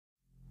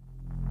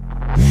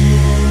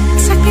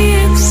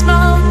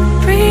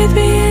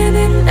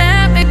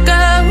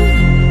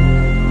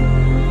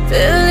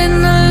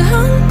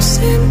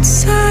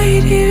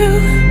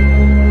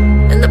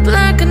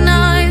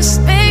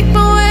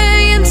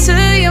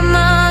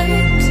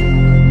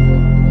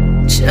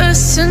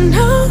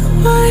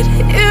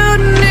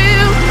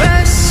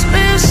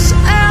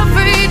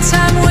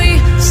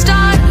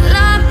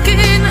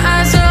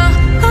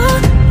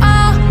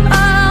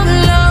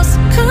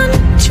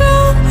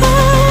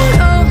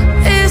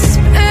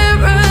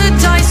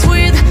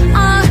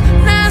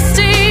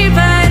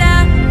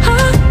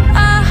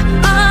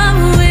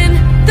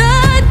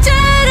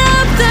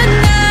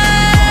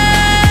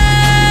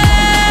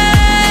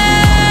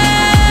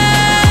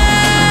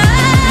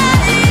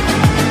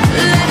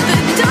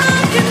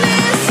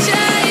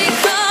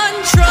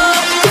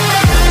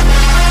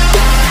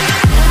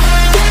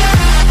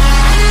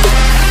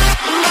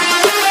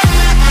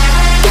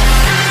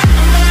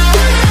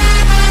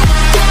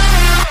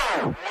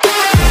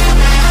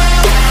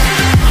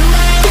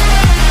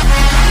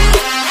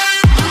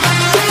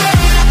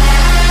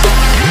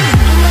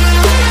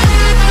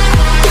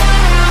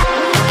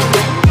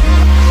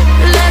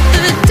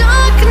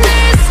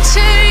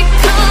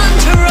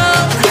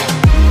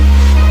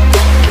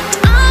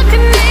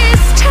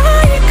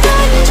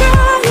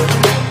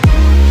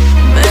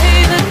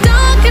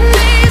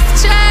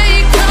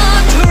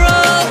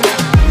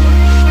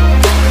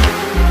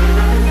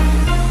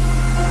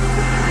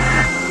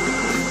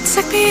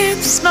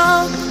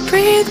smoke,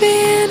 breathe me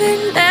in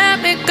and let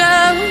me go.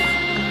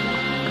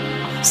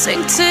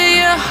 Sink to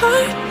your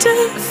heart to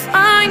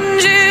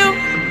find you.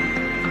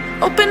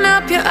 Open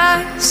up your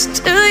eyes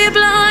till you're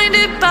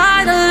blinded by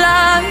the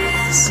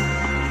lies,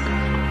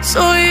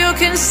 so you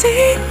can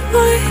see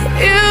what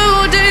you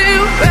do.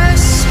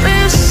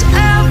 Restless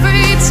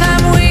every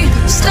time we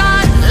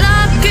start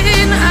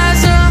locking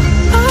eyes up.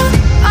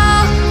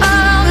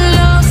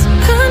 Lost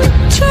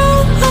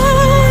control.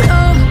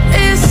 Oh,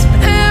 it's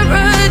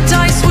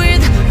paradise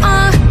with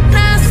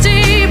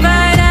honesty,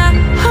 but I'm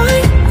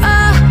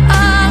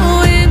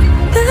in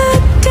the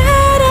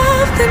dead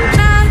of the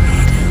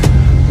night.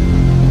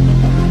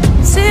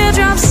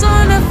 Teardrops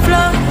on the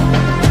floor.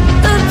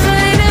 The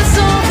pain is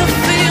over.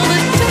 Feel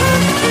the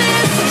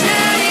darkness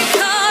take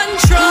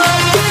control.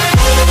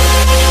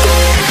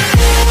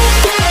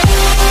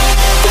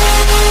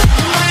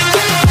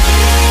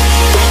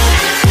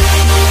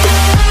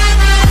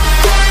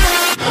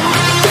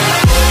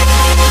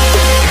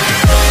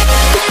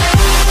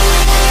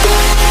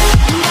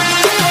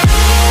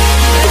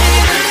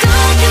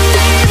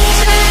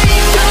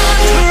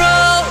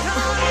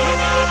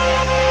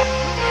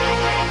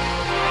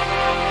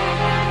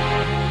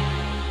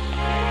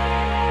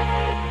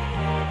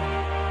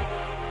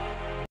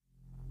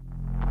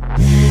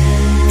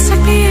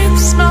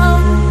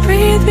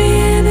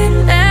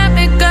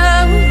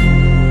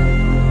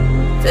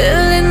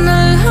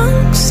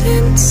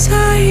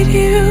 Inside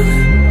you,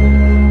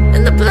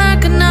 and the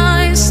blackened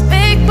eyes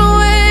make my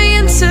way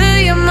into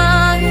your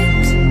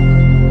mind,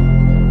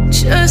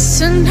 just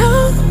to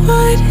know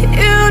what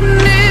you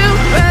knew.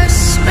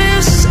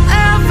 Restless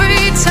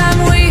every time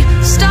we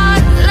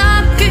start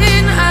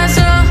locking eyes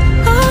up.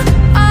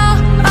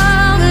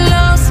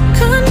 Lost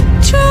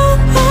control.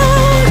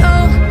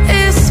 Oh,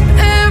 it's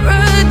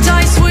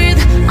paradise with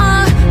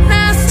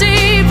honesty,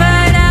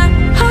 but I'm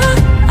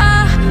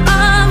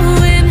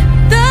in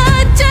the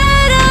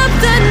dead of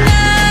the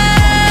night.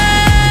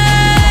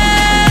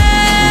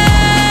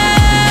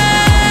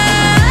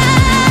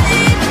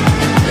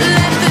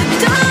 Let the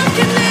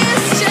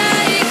darkness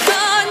take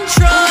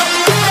control.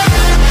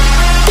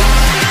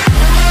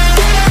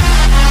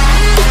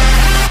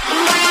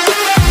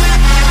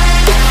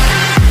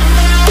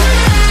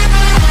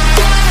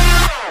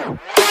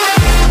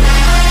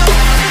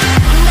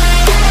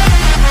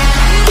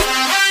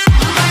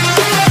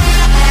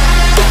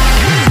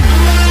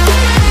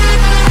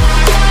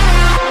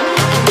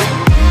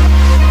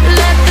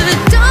 Let the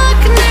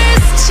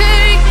darkness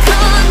take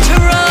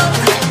control.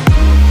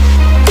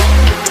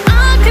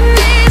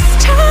 Darkness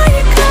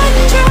take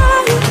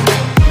control.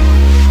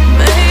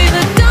 May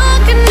the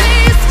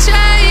darkness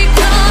take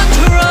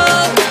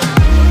control.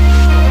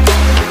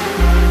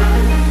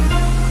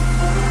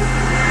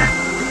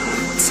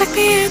 Take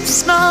me in the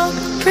smoke,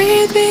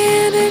 breathe me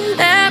in and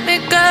let me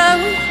go.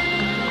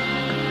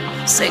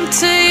 Sink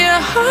to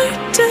your heart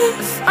to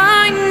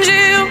find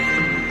you.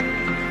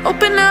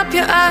 Open up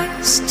your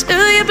eyes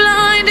till you're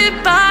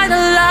blinded by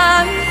the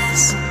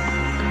lies,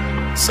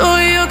 so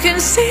you can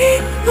see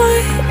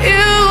what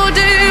you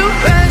do.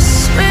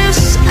 Restless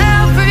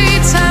every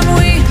time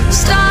we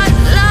start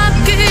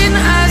locking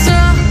eyes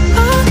up.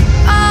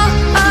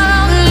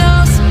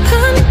 Lost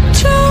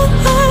control.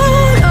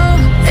 Oh,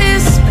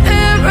 it's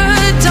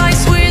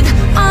paradise with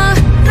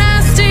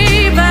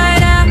honesty,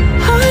 but I'm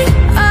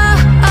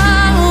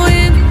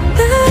in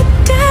the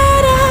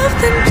dead of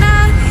the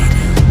night.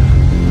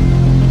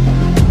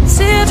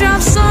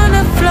 Teardrops on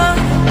the floor.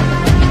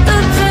 The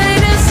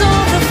pain is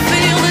over.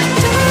 Feel the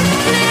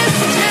darkness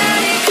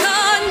take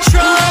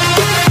control.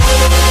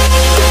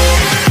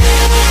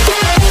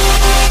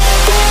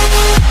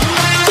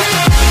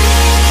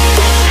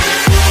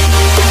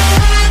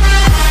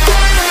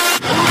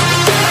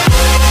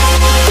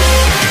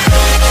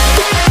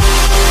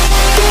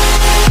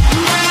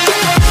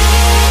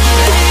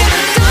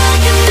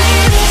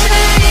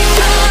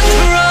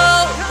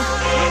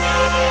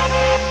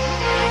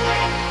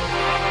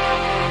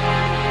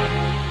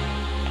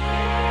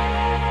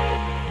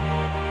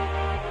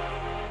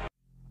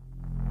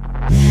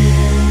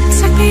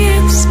 Take me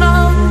in the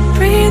smoke,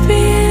 breathe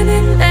me in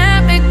and let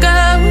me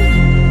go.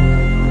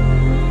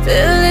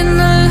 Filling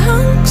the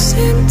lungs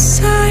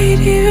inside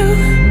you,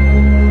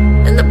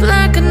 and the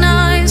blackened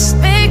eyes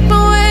make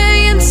my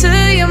way into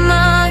your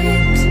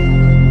mind,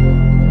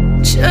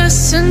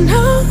 just to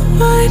know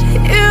what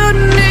you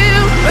knew.